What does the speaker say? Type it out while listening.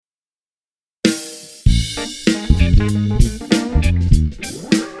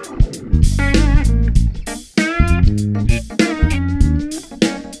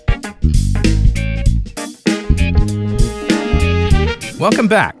Welcome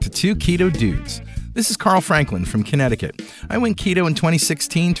back to Two Keto Dudes. This is Carl Franklin from Connecticut. I went keto in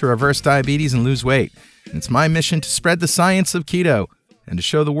 2016 to reverse diabetes and lose weight. And it's my mission to spread the science of keto and to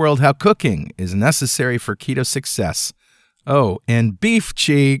show the world how cooking is necessary for keto success. Oh, and beef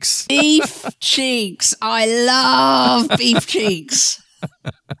cheeks. Beef cheeks. I love beef cheeks.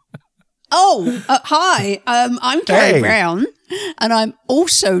 Hi. I'm Carrie Brown, and I'm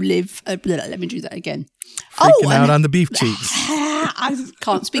also let me do that again. Freaking out on the beef cheeks. I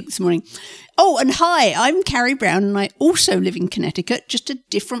can't speak this morning. Oh, and hi, I'm Carrie Brown, and I also live in Connecticut, just a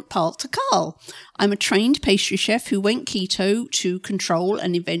different part to Carl. I'm a trained pastry chef who went keto to control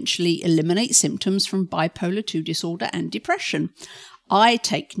and eventually eliminate symptoms from bipolar II disorder and depression. I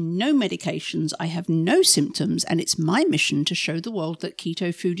take no medications, I have no symptoms, and it's my mission to show the world that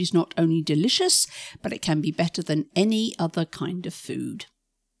keto food is not only delicious, but it can be better than any other kind of food.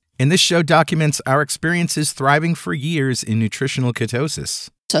 And this show documents our experiences thriving for years in nutritional ketosis.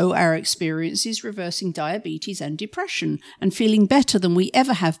 So our experiences reversing diabetes and depression and feeling better than we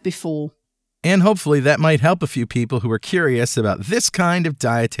ever have before. And hopefully that might help a few people who are curious about this kind of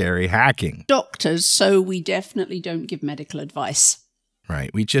dietary hacking. Doctors, so we definitely don't give medical advice.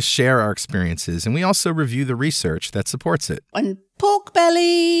 Right, we just share our experiences, and we also review the research that supports it. And pork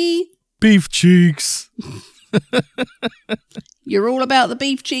belly. Beef cheeks. You're all about the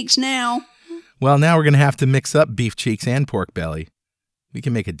beef cheeks now. Well, now we're going to have to mix up beef cheeks and pork belly. We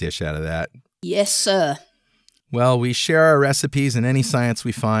can make a dish out of that. Yes, sir. Well, we share our recipes and any science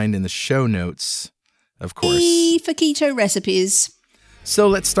we find in the show notes, of course. E for keto recipes. So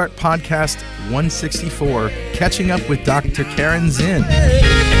let's start podcast 164, Catching Up with Dr. Karen Zinn.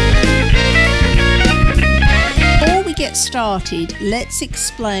 Before we get started, let's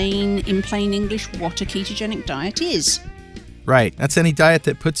explain in plain English what a ketogenic diet is. Right. That's any diet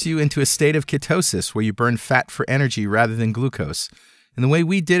that puts you into a state of ketosis where you burn fat for energy rather than glucose. And the way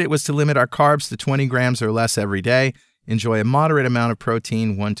we did it was to limit our carbs to 20 grams or less every day, enjoy a moderate amount of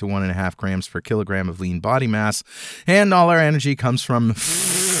protein, 1 to 1.5 grams per kilogram of lean body mass, and all our energy comes from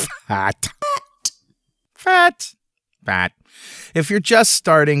fat. If you're just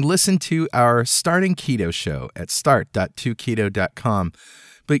starting, listen to our Starting Keto show at start.2keto.com.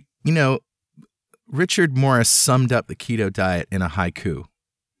 But, Richard Morris summed up the keto diet in a haiku.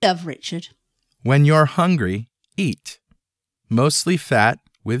 Love Richard. When you're hungry, eat. Mostly fat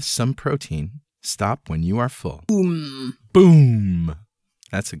with some protein. Stop when you are full. Boom. Boom.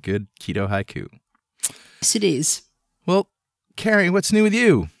 That's a good keto haiku. Yes, it is. Well, Carrie, what's new with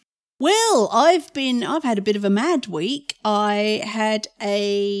you? Well, I've had a bit of a mad week. I had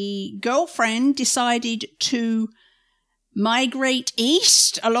a girlfriend decided to migrate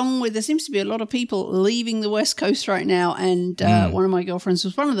east, along with, there seems to be a lot of people leaving the West Coast right now, and one of my girlfriends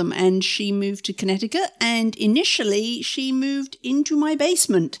was one of them, and she moved to Connecticut, and initially she moved into my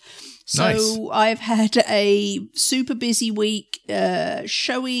basement. So nice. I've had a super busy week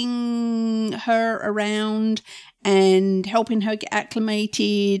showing her around and helping her get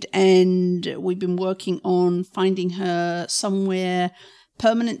acclimated, and we've been working on finding her somewhere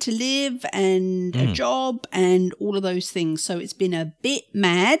permanent to live and a job and all of those things. So it's been a bit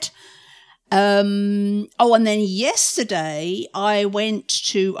mad. And then yesterday I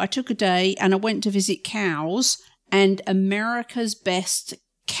took a day and I went to visit cows, and America's best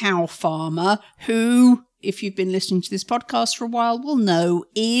cow farmer, who, if you've been listening to this podcast for a while, will know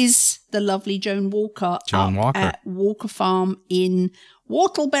is the lovely Joan Walker. At Walker Farm in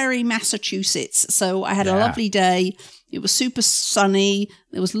Whartleberry, Massachusetts. So I had a lovely day. It was super sunny.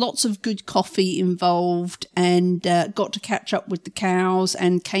 There was lots of good coffee involved, and got to catch up with the cows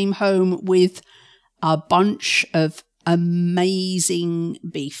and came home with a bunch of amazing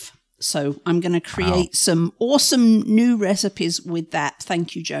beef. So I'm going to create some awesome new recipes with that.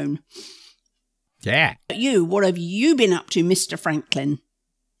 Thank you, Joan. Yeah. What have you been up to, Mr. Franklin?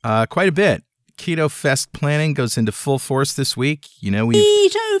 Quite a bit. Keto Fest planning goes into full force this week.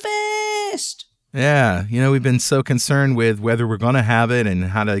 Keto Fest! Yeah, we've been so concerned with whether we're going to have it and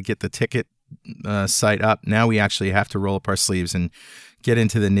how to get the ticket site up. Now we actually have to roll up our sleeves and get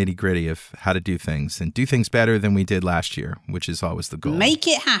into the nitty-gritty of how to do things and do things better than we did last year, which is always the goal. Make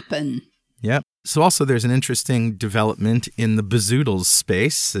it happen. Yep. So also there's an interesting development in the Bazoodles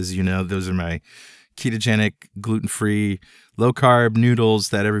space. As you know, those are my ketogenic, gluten-free, low-carb noodles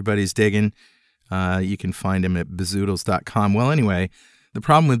that everybody's digging. You can find them at bazoodles.com. Well, anyway, the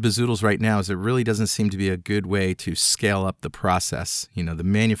problem with Bazoodles right now is it really doesn't seem to be a good way to scale up the process. The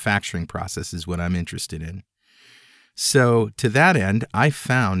manufacturing process is what I'm interested in. So to that end, I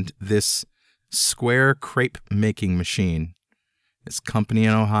found this square crepe making machine. This company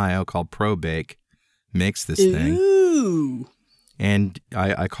in Ohio called ProBake makes this thing. Ooh. And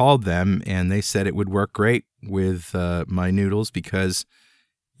I called them, and they said it would work great with my noodles because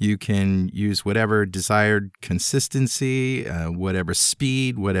you can use whatever desired consistency, whatever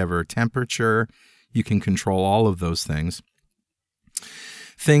speed, whatever temperature. You can control all of those things.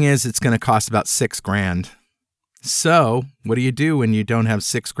 Thing is, it's going to cost about $6,000. So what do you do when you don't have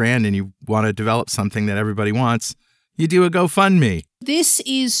 $6,000 and you want to develop something that everybody wants? You do a GoFundMe. This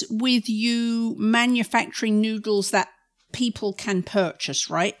is with you manufacturing noodles that people can purchase,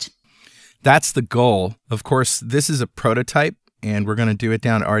 right? That's the goal. Of course, this is a prototype, and we're going to do it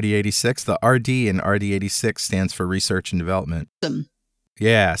down to RD86. The RD in RD86 stands for research and development. Awesome.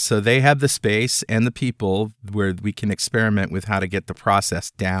 Yeah, so they have the space and the people where we can experiment with how to get the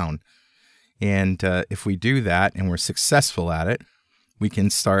process down. And if we do that and we're successful at it, we can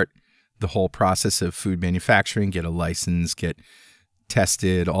start the whole process of food manufacturing, get a license, get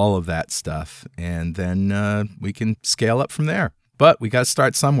tested, all of that stuff. And then we can scale up from there. But we got to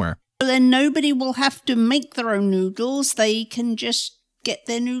start somewhere. Then nobody will have to make their own noodles. They can just get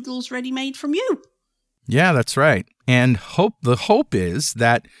their noodles ready-made from you. Yeah, that's right. And the hope is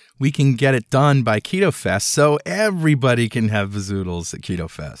that we can get it done by Keto Fest so everybody can have Bazoodles at Keto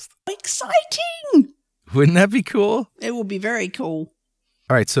Fest. Exciting! Wouldn't that be cool? It will be very cool.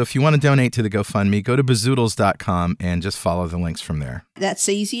 All right, so if you want to donate to the GoFundMe, go to bazoodles.com and just follow the links from there. That's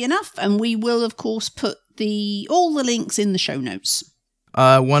easy enough. And we will, of course, put all the links in the show notes.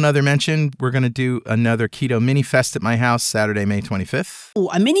 One other mention, we're going to do another Keto Mini Fest at my house Saturday, May 25th. Oh,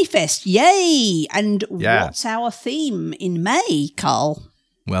 a mini fest. Yay! And What's our theme in May, Carl?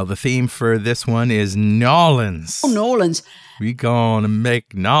 Well, the theme for this one is New Orleans. Oh, New Orleans. We're going to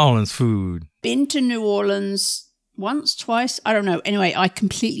make New Orleans food. Been to New Orleans once, twice. I don't know. Anyway, I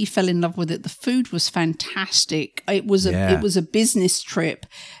completely fell in love with it. The food was fantastic. It was a business trip,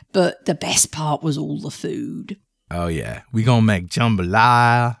 but the best part was all the food. Oh, yeah. We're going to make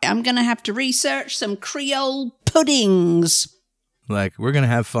jambalaya. I'm going to have to research some Creole puddings. Like, we're going to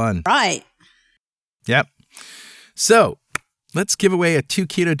have fun. Right. Yep. So, let's give away a 2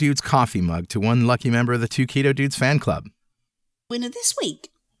 Keto Dudes coffee mug to one lucky member of the 2 Keto Dudes fan club. Winner this week.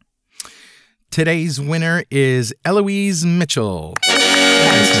 Today's winner is Eloise Mitchell.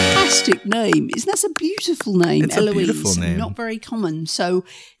 Fantastic name. Isn't that a beautiful name, It's Eloise? a beautiful name. Not very common. So,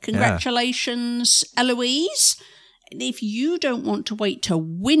 congratulations, Eloise. And if you don't want to wait to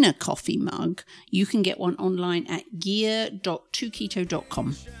win a coffee mug, you can get one online at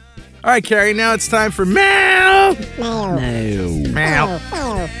gear.2keto.com. All right, Carrie, now it's time for Mail. No.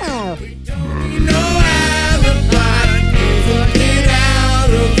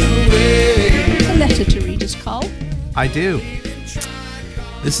 A letter to readers, Carl. I do.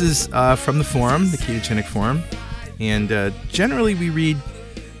 This is from the forum, the Ketogenic Forum. And generally we read,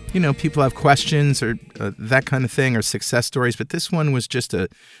 people have questions or that kind of thing or success stories. But this one was just a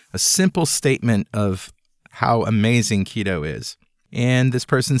simple statement of how amazing keto is. And this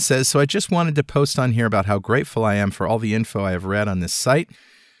person says, so I just wanted to post on here about how grateful I am for all the info I have read on this site.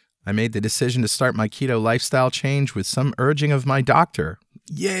 I made the decision to start my keto lifestyle change with some urging of my doctor.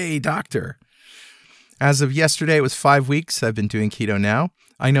 Yay, doctor. As of yesterday, it was 5 weeks. I've been doing keto now.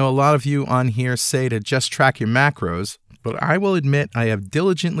 I know a lot of you on here say to just track your macros, but I will admit I have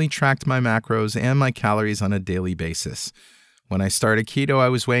diligently tracked my macros and my calories on a daily basis. When I started keto, I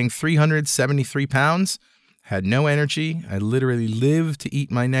was weighing 373 pounds, had no energy. I literally lived to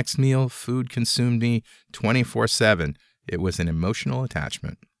eat my next meal. Food consumed me 24/7. It was an emotional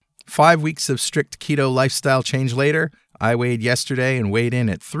attachment. 5 weeks of strict keto lifestyle change later, I weighed yesterday and weighed in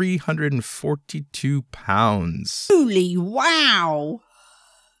at 342 pounds. Holy wow.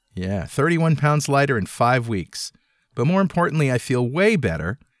 Yeah, 31 pounds lighter in 5 weeks. But more importantly, I feel way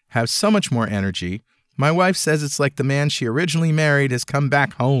better, have so much more energy. My wife says it's like the man she originally married has come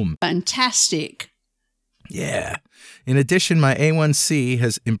back home. Fantastic. Yeah. In addition, my A1C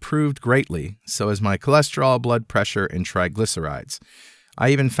has improved greatly, so has my cholesterol, blood pressure, and triglycerides. I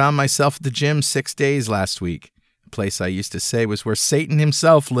even found myself at the gym 6 days last week. A place I used to say was where Satan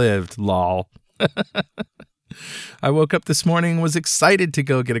himself lived, lol. I woke up this morning and was excited to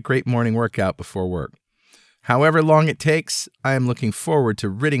go get a great morning workout before work. However long it takes, I am looking forward to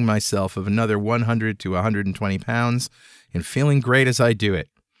ridding myself of another 100 to 120 pounds and feeling great as I do it.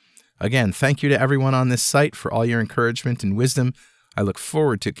 Again, thank you to everyone on this site for all your encouragement and wisdom. I look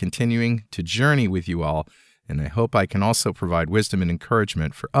forward to continuing to journey with you all, and I hope I can also provide wisdom and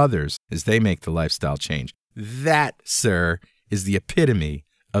encouragement for others as they make the lifestyle change. That, sir, is the epitome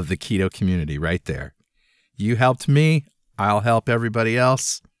of the keto community right there. You helped me, I'll help everybody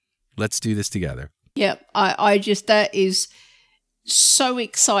else. Let's do this together. Yep, I just, that is so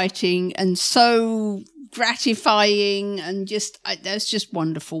exciting and so gratifying, and that's just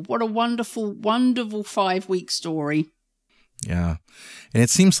wonderful. What a wonderful, wonderful 5-week story. Yeah. And it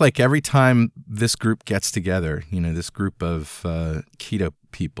seems like every time this group gets together, this group of keto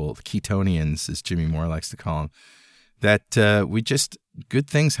people, ketonians, as Jimmy Moore likes to call them, that good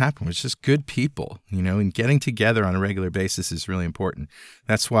things happen. It's just good people, and getting together on a regular basis is really important.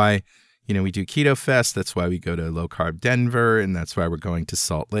 That's why, we do Keto Fest. That's why we go to Low Carb Denver, and that's why we're going to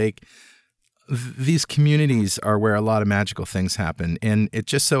Salt Lake. These communities are where a lot of magical things happen. And it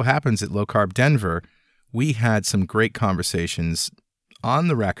just so happens at Low Carb Denver, we had some great conversations on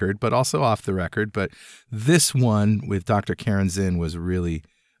the record, but also off the record. But this one with Dr. Karen Zinn was really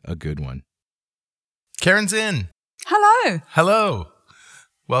a good one. Karen Zinn. Hello. Hello.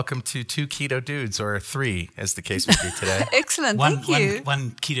 Welcome to 2 Keto Dudes, or 3, as the case may be today. Excellent. Thank you.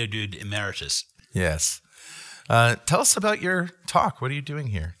 One Keto Dude Emeritus. Yes. Tell us about your talk. What are you doing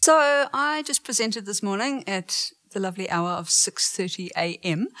here? So I just presented this morning at the lovely hour of 6:30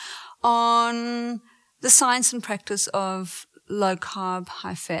 a.m. on the science and practice of low carb,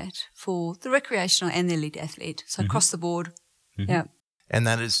 high fat for the recreational and the elite athlete. So across the board. Mm-hmm. Yeah. And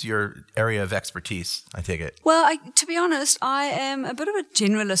that is your area of expertise, I take it. Well, to be honest, I am a bit of a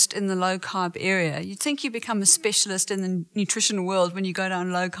generalist in the low carb area. You'd think you become a specialist in the nutrition world when you go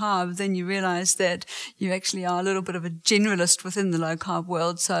down low carb, then you realize that you actually are a little bit of a generalist within the low carb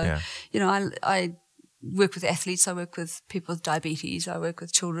world. So, I work with athletes, I work with people with diabetes, I work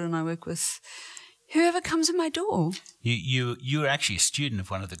with children, I work with whoever comes in my door. You're actually a student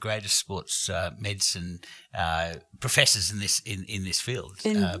of one of the greatest sports medicine professors in this field.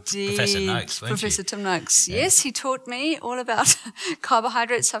 Indeed. Professor Noakes, Professor Tim Noakes. Yeah. Yes, he taught me all about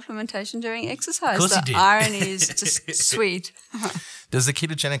carbohydrate supplementation during exercise. Of course he did. The irony is just sweet. Does the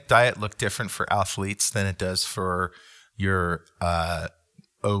ketogenic diet look different for athletes than it does for your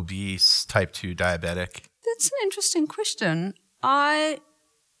obese type 2 diabetic? That's an interesting question.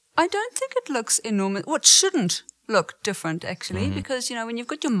 I don't think it looks enormous. What shouldn't look different, actually, because, when you've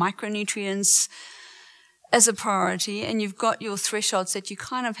got your micronutrients as a priority and you've got your thresholds that you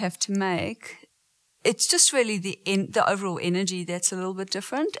kind of have to make, it's just really the overall energy that's a little bit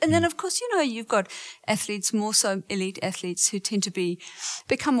different. And then, of course, you've got athletes, more so elite athletes, who tend to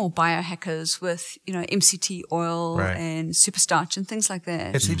become more biohackers with, MCT oil and superstarch and things like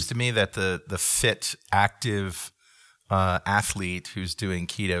that. It seems to me that the fit, active athlete who's doing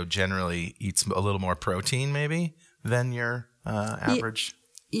keto generally eats a little more protein maybe than your average.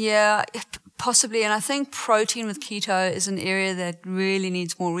 Yeah, possibly. And I think protein with keto is an area that really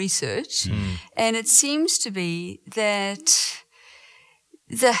needs more research. And it seems to be that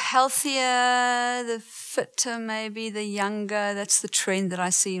the healthier, the fitter, maybe the younger, that's the trend that I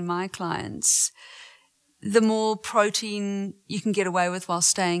see in my clients, the more protein you can get away with while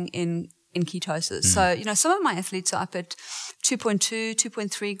staying in ketosis. So, some of my athletes are up at 2.2,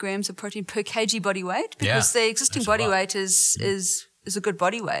 2.3 grams of protein per kg body weight because their existing body weight is a good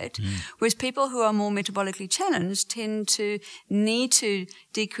body weight. Whereas people who are more metabolically challenged tend to need to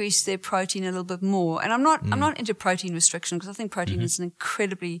decrease their protein a little bit more. And I'm not into protein restriction because I think protein is an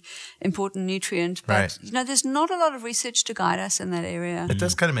incredibly important nutrient. But, there's not a lot of research to guide us in that area. It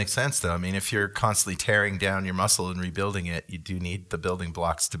does kind of make sense, though. I mean, if you're constantly tearing down your muscle and rebuilding it, you do need the building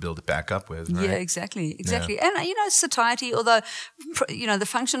blocks to build it back up with, right? Yeah, exactly. Yeah. And, satiety, although, the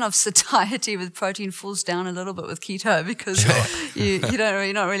function of satiety with protein falls down a little bit with keto because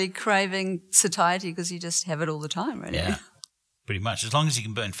you're not really craving satiety because you just have it all the time, really. Yeah, pretty much. As long as you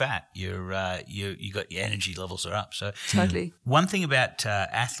can burn fat, you got your energy levels are up. So totally. One thing about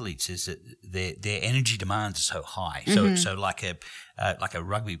athletes is that their energy demands are so high. So like a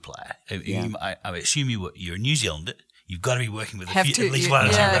rugby player, I assume you're a New Zealander. You've got to be working with at least one or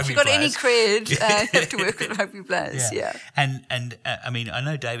two rugby players. If you've got any cred, you have to work with rugby players. Yeah. And I mean, I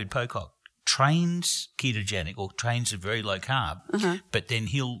know David Pocock trains ketogenic or trains a very low carb, but then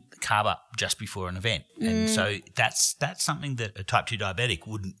he'll carb up just before an event. And so that's something that a type 2 diabetic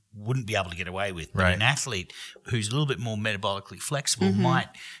wouldn't be able to get away with. But an athlete who's a little bit more metabolically flexible might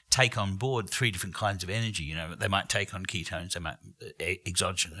take on board 3 different kinds of energy. They might take on ketones, they might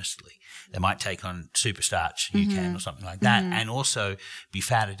exogenously. They might take on superstarch, UCAN or something like that, and also be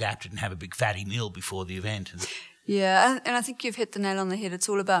fat adapted and have a big fatty meal before the event. Yeah, and I think you've hit the nail on the head. It's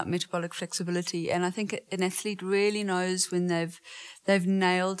all about metabolic flexibility, and I think an athlete really knows when they've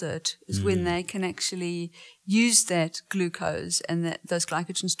nailed it is when they can actually use that glucose and those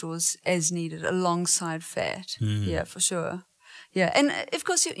glycogen stores as needed alongside fat. Yeah, for sure. Yeah, and of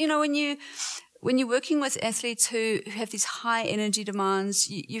course, when you're working with athletes who have these high energy demands,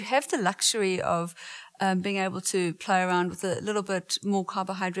 you have the luxury of being able to play around with a little bit more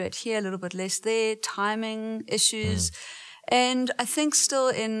carbohydrate here, a little bit less there, timing issues. And I think still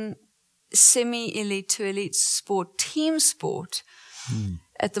in semi-elite to elite sport, team sport,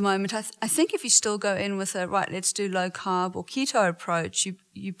 at the moment, I think if you still go in with a, right, let's do low carb or keto approach,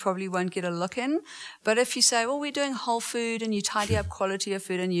 you probably won't get a look in. But if you say, well, we're doing whole food and you tidy up quality of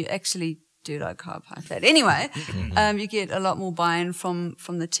food and you actually do low carb, high fat. Anyway, you get a lot more buy-in from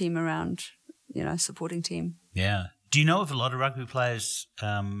the team around, supporting team. Yeah. Do you know of a lot of rugby players?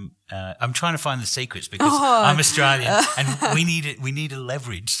 I'm trying to find the secrets because I'm Australian and we need a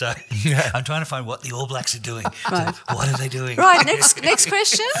leverage. So I'm trying to find what the All Blacks are doing. Right. What are they doing? Right. Next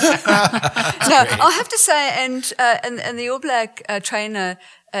question. No, I'll have to say, and the All Black trainer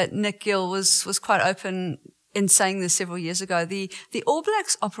Nick Gill was quite open in saying this several years ago. The All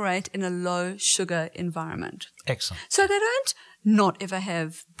Blacks operate in a low sugar environment. Excellent. So they don't not ever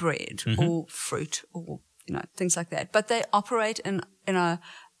have bread or fruit or things like that. But they operate in a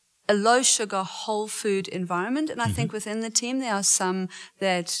low sugar whole food environment. And I think within the team there are some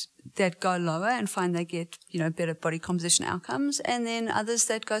that go lower and find they get, better body composition outcomes, and then others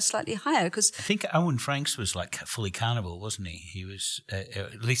that go slightly higher. Because I think Owen Franks was like fully carnivore, wasn't he? He was,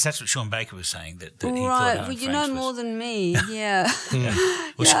 at least that's what Sean Baker was saying, that he thought Owen you Franks know more was. than me, yeah.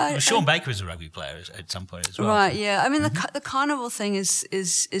 Well, Sean Baker was a rugby player at some point as well. Right, yeah. I mean, the carnivore thing is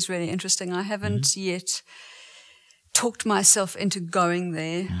really interesting. I haven't yet talked myself into going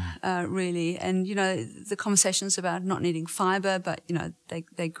there, really. And, the conversations about not needing fiber, but,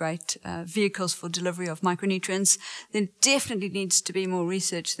 they're great vehicles for delivery of micronutrients. There definitely needs to be more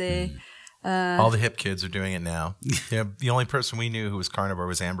research there. All the hip kids are doing it now. The only person we knew who was carnivore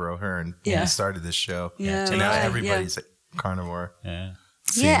was Amber O'Hearn when we started this show. Yeah, and now right, everybody's carnivore. Yeah.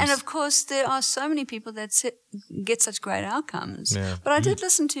 Yeah, and of course there are so many people that get such great outcomes. Yeah. But I did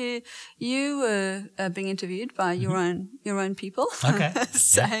listen to you were being interviewed by your own people,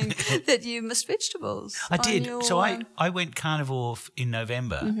 saying that you missed vegetables. I did. So I went carnivore in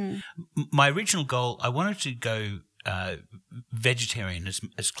November. My original goal, I wanted to go vegetarian,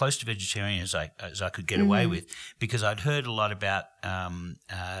 as close to vegetarian as I could get away with, because I'd heard a lot about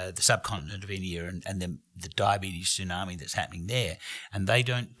the subcontinent of India and the diabetes tsunami that's happening there, and they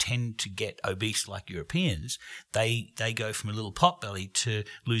don't tend to get obese like Europeans. They go from a little potbelly to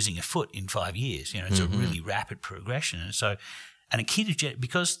losing a foot in 5 years. It's a really rapid progression, and a ketogenic,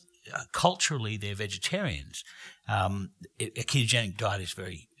 because culturally they're vegetarians. A ketogenic diet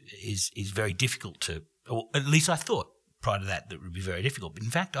is very difficult to. Or at least I thought prior to that would be very difficult. But in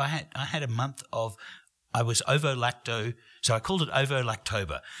fact, I had a month of, I was ovo-lacto, so I called it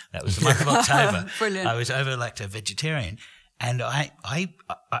ovo-lactober. That was the month of October. Brilliant. I was ovo-lacto vegetarian, and I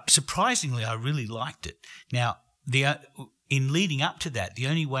surprisingly I really liked it. Now, in leading up to that, the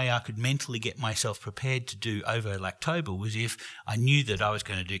only way I could mentally get myself prepared to do ovo-lactober was if I knew that I was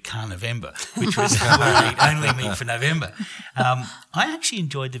going to do Carnivember, which was where I eat only meat for November. I actually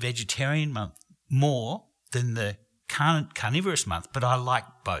enjoyed the vegetarian month more than the carnivorous month, but I like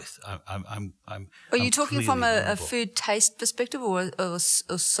both. Are you talking from a food taste perspective or a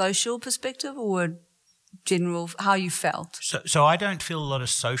social perspective or general how you felt? So I don't feel a lot of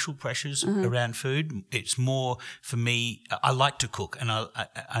social pressures around food. It's more for me. I like to cook, and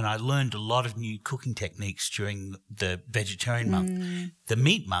I learned a lot of new cooking techniques during the vegetarian month. The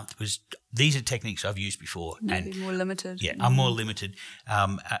meat month these are techniques I've used before, Maybe more limited. Yeah, I'm more limited,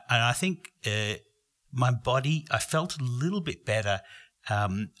 and I think my body. I felt a little bit better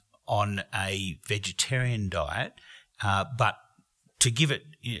on a vegetarian diet, but to give it,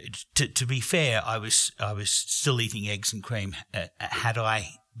 to be fair, I was still eating eggs and cream. Had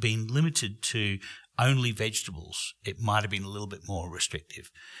I been limited to only vegetables, it might have been a little bit more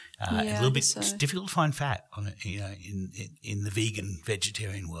restrictive. A little bit It's difficult to find fat on it, in the vegan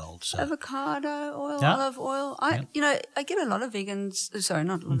vegetarian world. So. Avocado oil, olive oil. I get a lot of vegans. Sorry,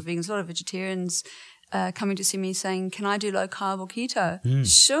 not a lot of vegans. A lot of vegetarians. Coming to see me saying, can I do low carb or keto?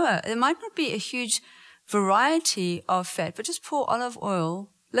 Sure. There might not be a huge variety of fat, but just pour olive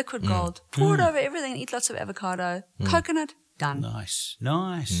oil, liquid gold, pour it over everything, eat lots of avocado, coconut, done. Nice.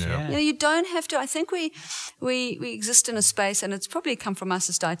 Yeah. You don't have to. I think we exist in a space, and it's probably come from us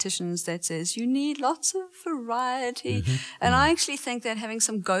as dietitians, that says you need lots of variety. And I actually think that having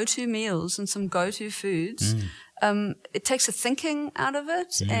some go-to meals and some go-to foods, it takes the thinking out of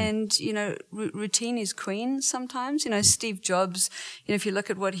it, and routine is queen sometimes. Steve Jobs, if you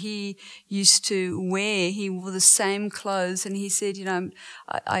look at what he used to wear, he wore the same clothes, and he said,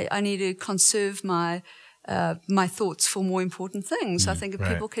 I need to conserve my thoughts for more important things. So I think if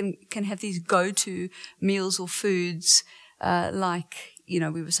people can have these go-to meals or foods, like we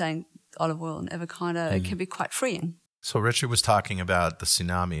were saying, olive oil and avocado, it can be quite freeing. So Richard was talking about the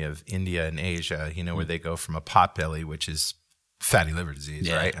tsunami of India and Asia, where they go from a potbelly, which is fatty liver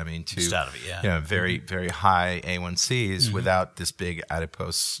disease, right? I mean, to start of it, very, very high A1Cs without this big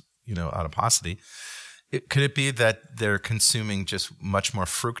adipose, adiposity. Could it be that they're consuming just much more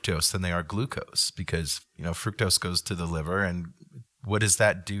fructose than they are glucose? Because, fructose goes to the liver, and what does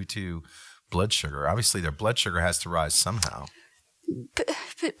that do to blood sugar? Obviously, their blood sugar has to rise somehow.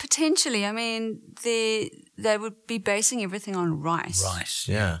 Potentially. I mean, they would be basing everything on rice.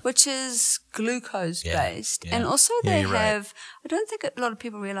 Yeah. Which is glucose-based. Yeah. And also they have, right. I don't think a lot of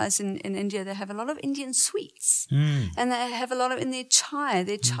people realize in India, they have a lot of Indian sweets. And they have a lot of in their chai.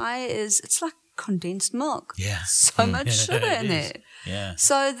 Their chai it's like condensed milk. Yeah. So much sugar in there. Yeah.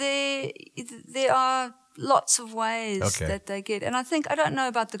 So there are lots of ways that they get. And I don't know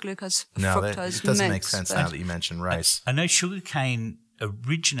about the fructose it doesn't mix, make sense now that you mentioned rice. I know sugarcane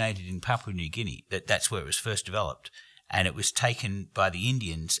originated in Papua New Guinea. That's where it was first developed, and it was taken by the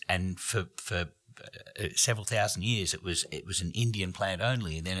Indians. And for several thousand years, it was an Indian plant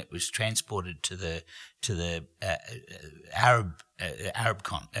only, and then it was transported to the Arab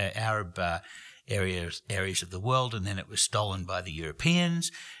areas of the world, and then it was stolen by the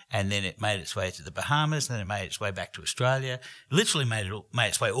Europeans, and then it made its way to the Bahamas, and then it made its way back to Australia. It literally made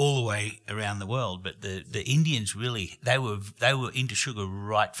its way all the way around the world. But the Indians really they were into sugar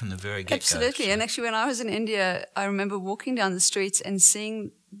right from the very get-go. Absolutely. So. And actually, when I was in India, I remember walking down the streets and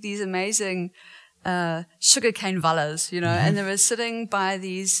seeing these amazing sugarcane vallas, and they were sitting by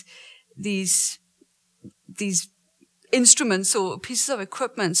these instruments or pieces of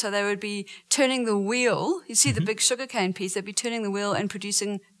equipment. So they would be turning the wheel. You see the big sugarcane piece. They'd be turning the wheel and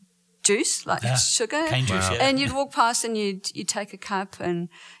producing juice, like sugar. Cane juice, And you'd walk past and you'd take a cup and,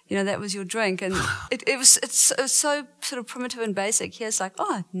 that was your drink. And it's so sort of primitive and basic. Here's like,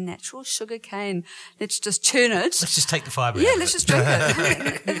 natural sugar cane. Let's just churn it. Let's just take the fibre out. Yeah, let's just drink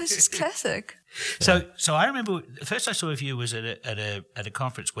it. It was just classic. So I remember the first I saw of you was at a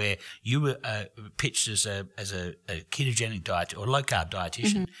conference where you were pitched as a ketogenic diet or low carb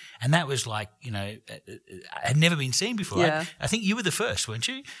dietitian, and that was like had never been seen before. Yeah. I think you were the first, weren't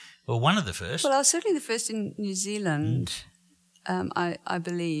you? Or one of the first. Well, I was certainly the first in New Zealand, I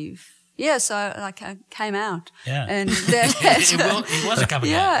believe. Yeah, so I came out. Yeah. And that had, it was a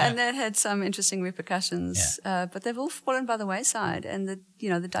coming out. Yeah, and that had some interesting repercussions. Yeah. But they've all fallen by the wayside. And the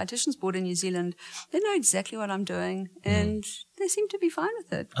Dietitians Board in New Zealand, they know exactly what I'm doing, and they seem to be fine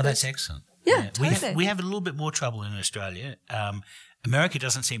with it. Oh, that's excellent. Yeah, totally. We have a little bit more trouble in Australia. America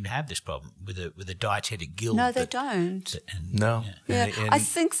doesn't seem to have this problem with a dietetic guild. No, they don't. No. Yeah. I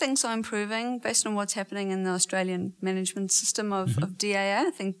think things are improving based on what's happening in the Australian management system of DAA. I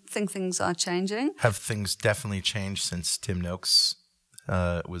think things are changing. Have things definitely changed since Tim Noakes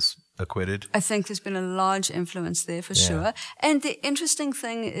was acquitted? I think there's been a large influence there for sure. And the interesting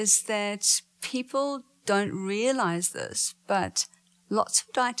thing is that people don't realize this, but lots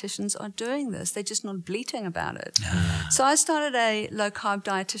of dietitians are doing this. They're just not bleating about it. So I started a low-carb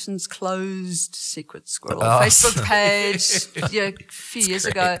dietitians closed secret squirrel Facebook page a few years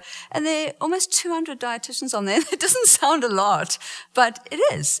ago. And there are almost 200 dietitians on there. That doesn't sound a lot, but it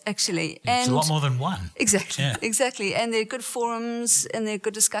is, actually. It's a lot more than one. Exactly, exactly. And they're good forums and they're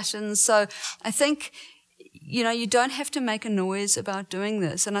good discussions. So I think you don't have to make a noise about doing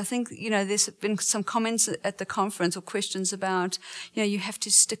this. And I think, there's been some comments at the conference or questions about, you have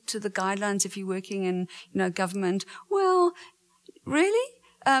to stick to the guidelines if you're working in, government. Well, really?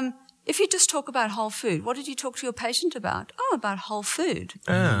 If you just talk about whole food, what did you talk to your patient about? Oh, about whole food.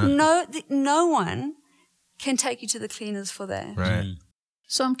 No one can take you to the cleaners for that. Right.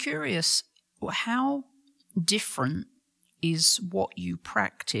 So I'm curious, how different is what you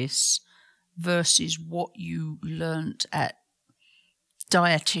practice versus what you learnt at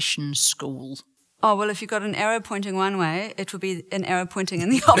dietitian school? Oh, well, if you've got an arrow pointing one way, it would be an arrow pointing in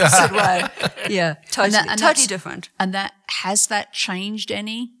the opposite way. Yeah, totally different. And has that changed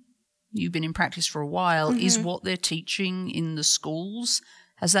any? You've been in practice for a while. Is what they're teaching in the schools,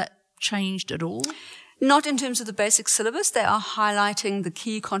 has that changed at all? Not in terms of the basic syllabus. They are highlighting the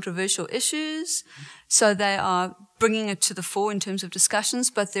key controversial issues. So they are bringing it to the fore in terms of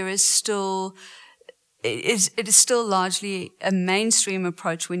discussions, but there is still, it is still largely a mainstream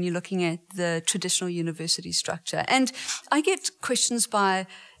approach when you're looking at the traditional university structure. And I get questions by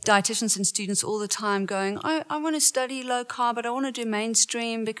dietitians and students all the time going, I want to study low carb, but I want to do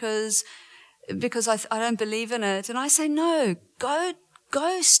mainstream because I don't believe in it. And I say, no, go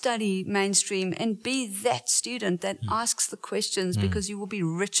go study mainstream and be that student that asks the questions because you will be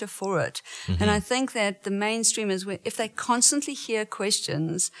richer for it. And I think that the mainstream is where, if they constantly hear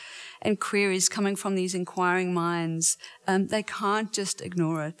questions and queries coming from these inquiring minds, they can't just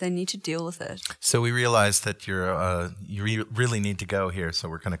ignore it. They need to deal with it. So we realize that you really need to go here, so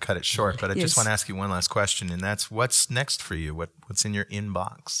we're going to cut it short. But I just want to ask you one last question, and that's what's next for you? What's in your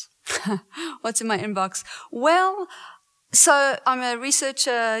inbox? What's in my inbox? Well, so I'm a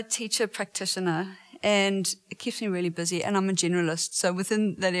researcher, teacher, practitioner, and it keeps me really busy, and I'm a generalist. So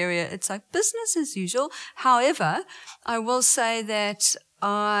within that area, it's like business as usual. However, I will say that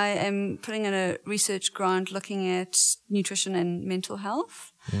I am putting in a research grant looking at nutrition and mental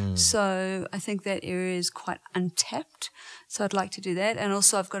health. So I think that area is quite untapped. So I'd like to do that. And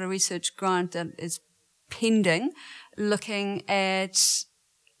also I've got a research grant that is pending looking at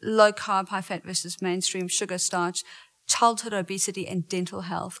low carb, high fat versus mainstream sugar, starch, childhood obesity and dental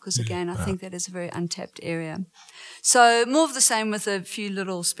health, because again, I think that is a very untapped area. So more of the same with a few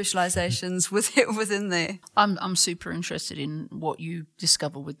little specializations within there. I'm super interested in what you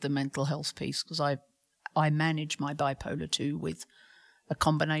discover with the mental health piece, because I manage my bipolar 2 with a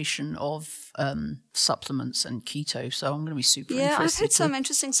combination of supplements and keto, so I'm going to be super interested. Yeah, I've had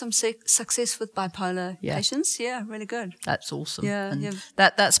some success with bipolar patients. Yeah, really good. That's awesome. Yeah, and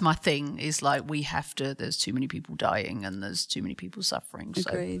that's my thing, is like there's too many people dying and there's too many people suffering.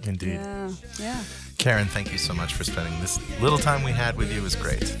 Agreed. So. Indeed. Yeah. Karen, thank you so much for spending this little time we had with you. It was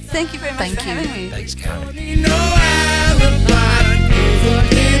great. Thank you very much for having me. Thanks, Karen.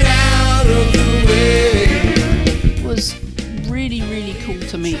 It was really, really cool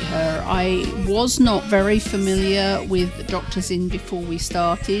to meet her. I was not very familiar with Dr. Zinn before we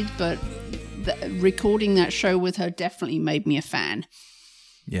started, but recording that show with her definitely made me a fan.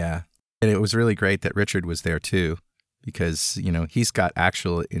 Yeah. And it was really great that Richard was there too, because, he's got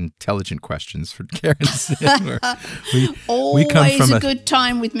actual intelligent questions for Karen. Always come from a good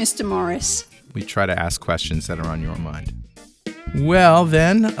time with Mr. Morris. We try to ask questions that are on your mind. Well,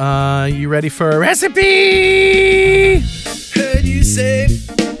 then, you ready for a recipe? Heard you say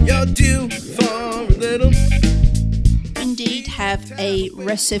you're due for a little. Indeed, have a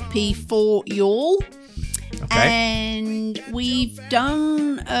recipe for y'all. Okay. And we've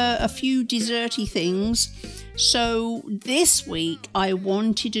done a few desserty things. So this week, I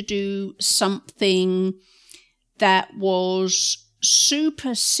wanted to do something that was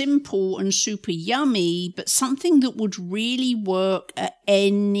super simple and super yummy, but something that would really work at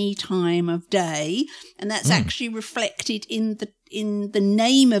any time of day. And that's actually reflected in the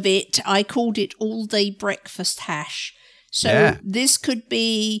name of it. I called it All Day Breakfast Hash. So this could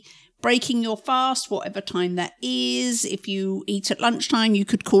be breaking your fast, whatever time that is. If you eat at lunchtime, you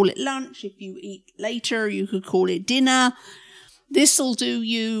could call it lunch. If you eat later, you could call it dinner. This'll do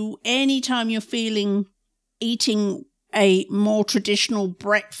you anytime you're feeling eating a more traditional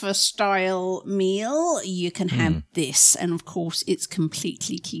breakfast style meal. You can have this. And of course, it's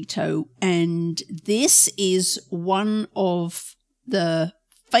completely keto. And this is one of the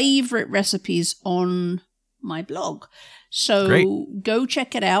favorite recipes on my blog. So go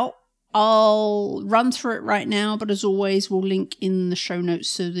check it out. I'll run through it right now, but as always, we'll link in the show notes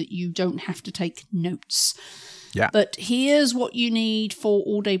so that you don't have to take notes. Yeah. But here's what you need for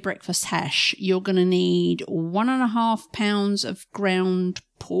all day breakfast hash. You're going to need 1.5 pounds of ground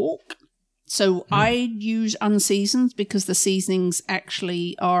pork. So I use unseasoned because the seasonings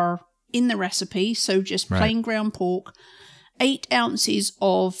actually are in the recipe. So just plain ground pork, 8 ounces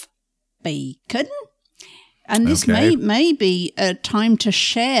of bacon. And this may be a time to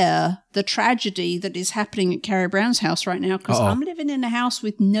share the tragedy that is happening at Carrie Brown's house right now, because I'm living in a house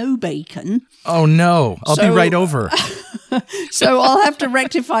with no bacon. Oh, no. I'll be right over. So I'll have to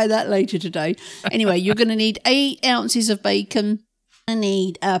rectify that later today. Anyway, you're going to need 8 ounces of bacon. You're going to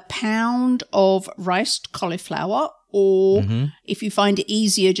need a pound of riced cauliflower, or if you find it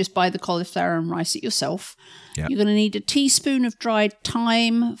easier, just buy the cauliflower and rice it yourself. Yep. You're going to need a teaspoon of dried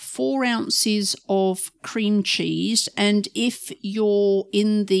thyme, 4 ounces of cream cheese, and if you're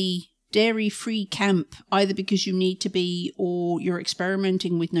in the dairy-free camp, either because you need to be or you're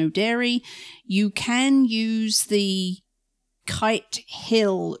experimenting with no dairy, you can use the Kite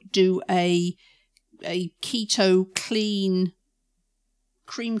Hill, do a keto clean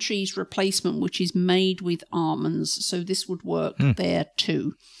cream cheese replacement, which is made with almonds, so this would work there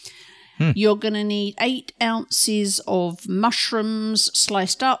too. You're going to need 8 ounces of mushrooms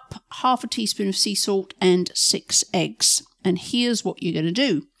sliced up, half a teaspoon of sea salt, and 6 eggs. And here's what you're going to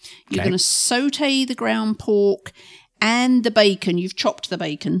do. You're going to saute the ground pork and the bacon. You've chopped the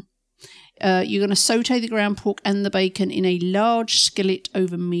bacon. you're going to saute the ground pork and the bacon in a large skillet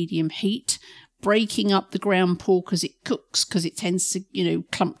over medium heat, breaking up the ground pork as it cooks because it tends to,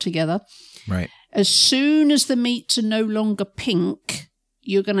 clump together. Right. As soon as the meats are no longer pink,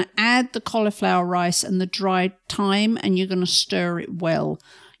 you're going to add the cauliflower rice and the dried thyme, and you're going to stir it well.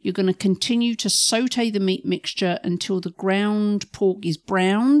 You're going to continue to saute the meat mixture until the ground pork is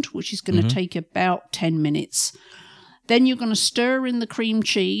browned, which is going to take about 10 minutes. Then you're going to stir in the cream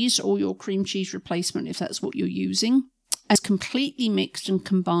cheese or your cream cheese replacement if that's what you're using. It's completely mixed and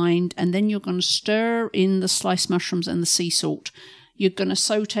combined, and then you're going to stir in the sliced mushrooms and the sea salt. You're going to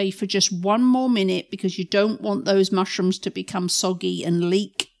saute for just 1 more minute because you don't want those mushrooms to become soggy and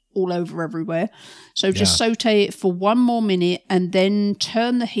leak all over everywhere. So just saute it for 1 more minute and then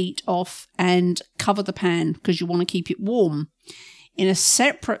turn the heat off and cover the pan because you want to keep it warm. In a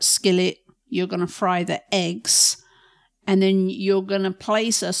separate skillet, you're going to fry the eggs, and then you're going to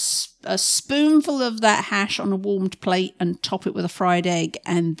place a spoonful of that hash on a warmed plate and top it with a fried egg,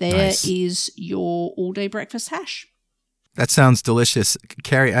 and there is your all-day breakfast hash. That sounds delicious.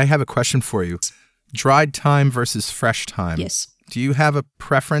 Carrie, I have a question for you. Dried thyme versus fresh thyme. Yes. Do you have a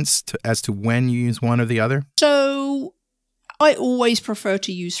preference as to when you use one or the other? So I always prefer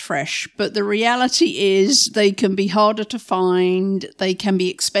to use fresh, but the reality is they can be harder to find, they can be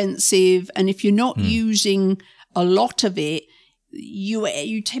expensive, and if you're not using a lot of it,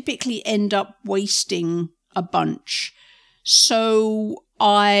 you typically end up wasting a bunch. So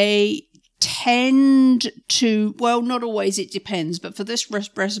I tend to, well, not always, it depends, but for this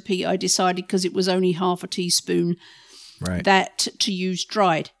recipe I decided, because it was only half a teaspoon, that to use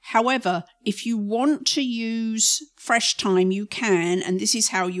dried. However, if you want to use fresh thyme, you can, and this is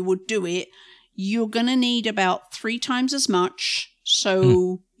how you would do it. You're going to need about 3 times as much.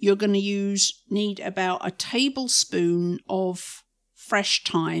 So you're going to need about a tablespoon of fresh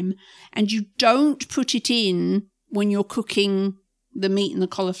thyme, and you don't put it in when you're cooking the meat and the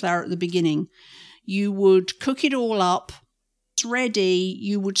cauliflower at the beginning. You would cook it all up. It's ready.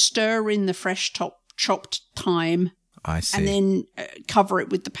 You would stir in the fresh chopped thyme. I see. And then cover it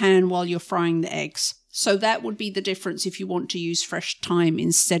with the pan while you're frying the eggs. So that would be the difference if you want to use fresh thyme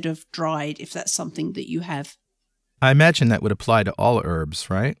instead of dried, if that's something that you have. I imagine that would apply to all herbs,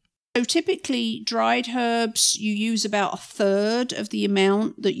 right? So typically, dried herbs, you use about 1/3 of the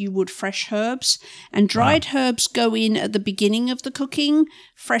amount that you would fresh herbs. And dried herbs go in at the beginning of the cooking.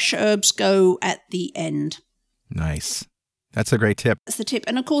 Fresh herbs go at the end. Nice. That's a great tip. That's the tip.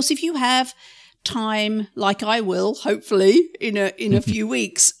 And of course, if you have time, like I will, hopefully, in a few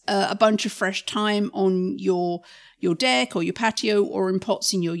weeks, a bunch of fresh thyme on your deck or your patio or in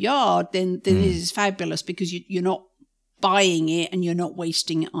pots in your yard, then it is fabulous because you're not buying it and you're not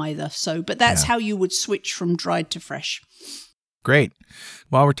wasting it either. So, but that's how you would switch from dried to fresh. Great.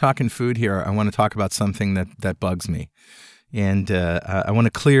 While we're talking food here, I want to talk about something that bugs me. And I want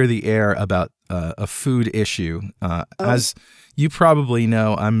to clear the air about a food issue. As you probably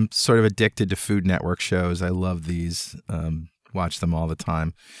know, I'm sort of addicted to Food Network shows. I love these, watch them all the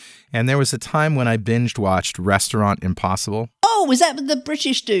time. And there was a time when I binge watched Restaurant Impossible. Oh, was that the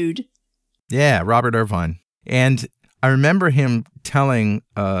British dude? Yeah, Robert Irvine. And I remember him telling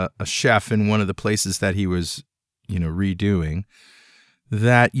a chef in one of the places that he was, redoing,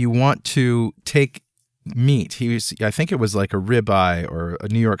 that you want to take meat. I think it was like a ribeye or a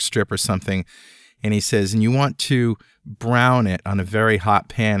New York strip or something. And he says, and you want to brown it on a very hot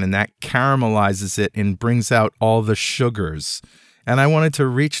pan, and that caramelizes it and brings out all the sugars. And I wanted to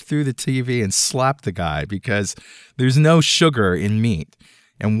reach through the TV and slap the guy because there's no sugar in meat.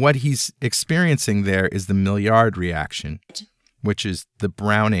 And what he's experiencing there is the Maillard reaction, which is the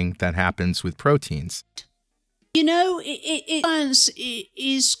browning that happens with proteins. Science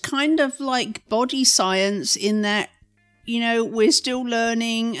is kind of like body science in that, we're still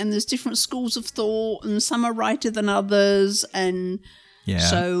learning and there's different schools of thought and some are righter than others. And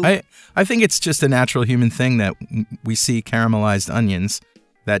so I think it's just a natural human thing that we see caramelized onions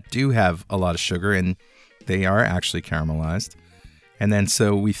that do have a lot of sugar and they are actually caramelized. And then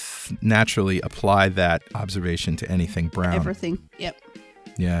so we naturally apply that observation to anything brown. Everything, yep.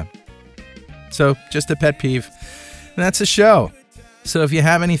 Yeah. So just a pet peeve. And that's a show. So if you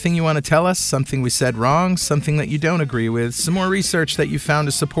have anything you want to tell us, something we said wrong, something that you don't agree with, some more research that you found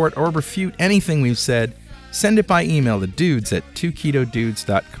to support or refute anything we've said, send it by email to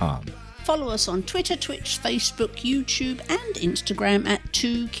dudes@twoketodudes.com. Follow us on Twitter, Twitch, Facebook, YouTube, and Instagram at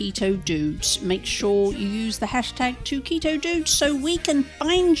 2KetoDudes. Make sure you use the hashtag 2KetoDudes so we can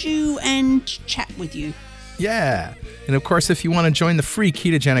find you and chat with you. Yeah. And of course, if you want to join the free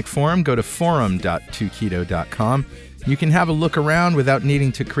ketogenic forum, go to forum.2keto.com. You can have a look around without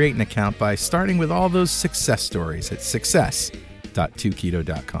needing to create an account by starting with all those success stories at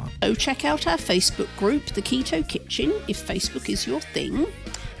success.2keto.com. So check out our Facebook group, The Keto Kitchen, if Facebook is your thing.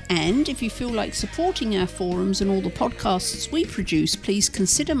 And if you feel like supporting our forums and all the podcasts we produce, please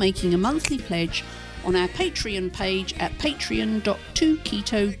consider making a monthly pledge on our Patreon page at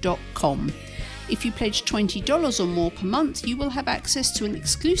patreon.2keto.com. If you pledge $20 or more per month, you will have access to an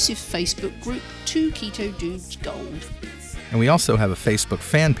exclusive Facebook group, 2 Keto Dudes Gold. And we also have a Facebook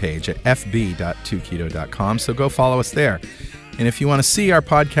fan page at fb.2keto.com, so go follow us there. And if you want to see our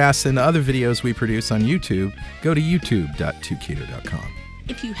podcasts and other videos we produce on YouTube, go to youtube.2keto.com.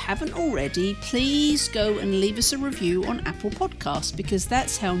 If you haven't already, please go and leave us a review on Apple Podcasts, because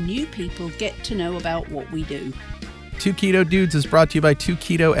that's how new people get to know about what we do. 2 Keto Dudes is brought to you by 2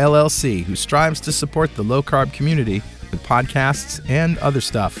 Keto LLC, who strives to support the low-carb community with podcasts and other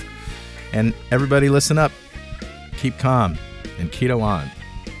stuff. And everybody listen up. Keep calm and keto on.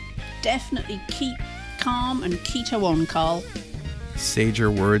 Definitely keep calm and keto on, Carl.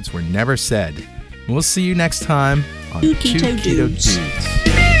 Sager words were never said. We'll see you next time on 2 2 Keto Keto Dudes. Dudes.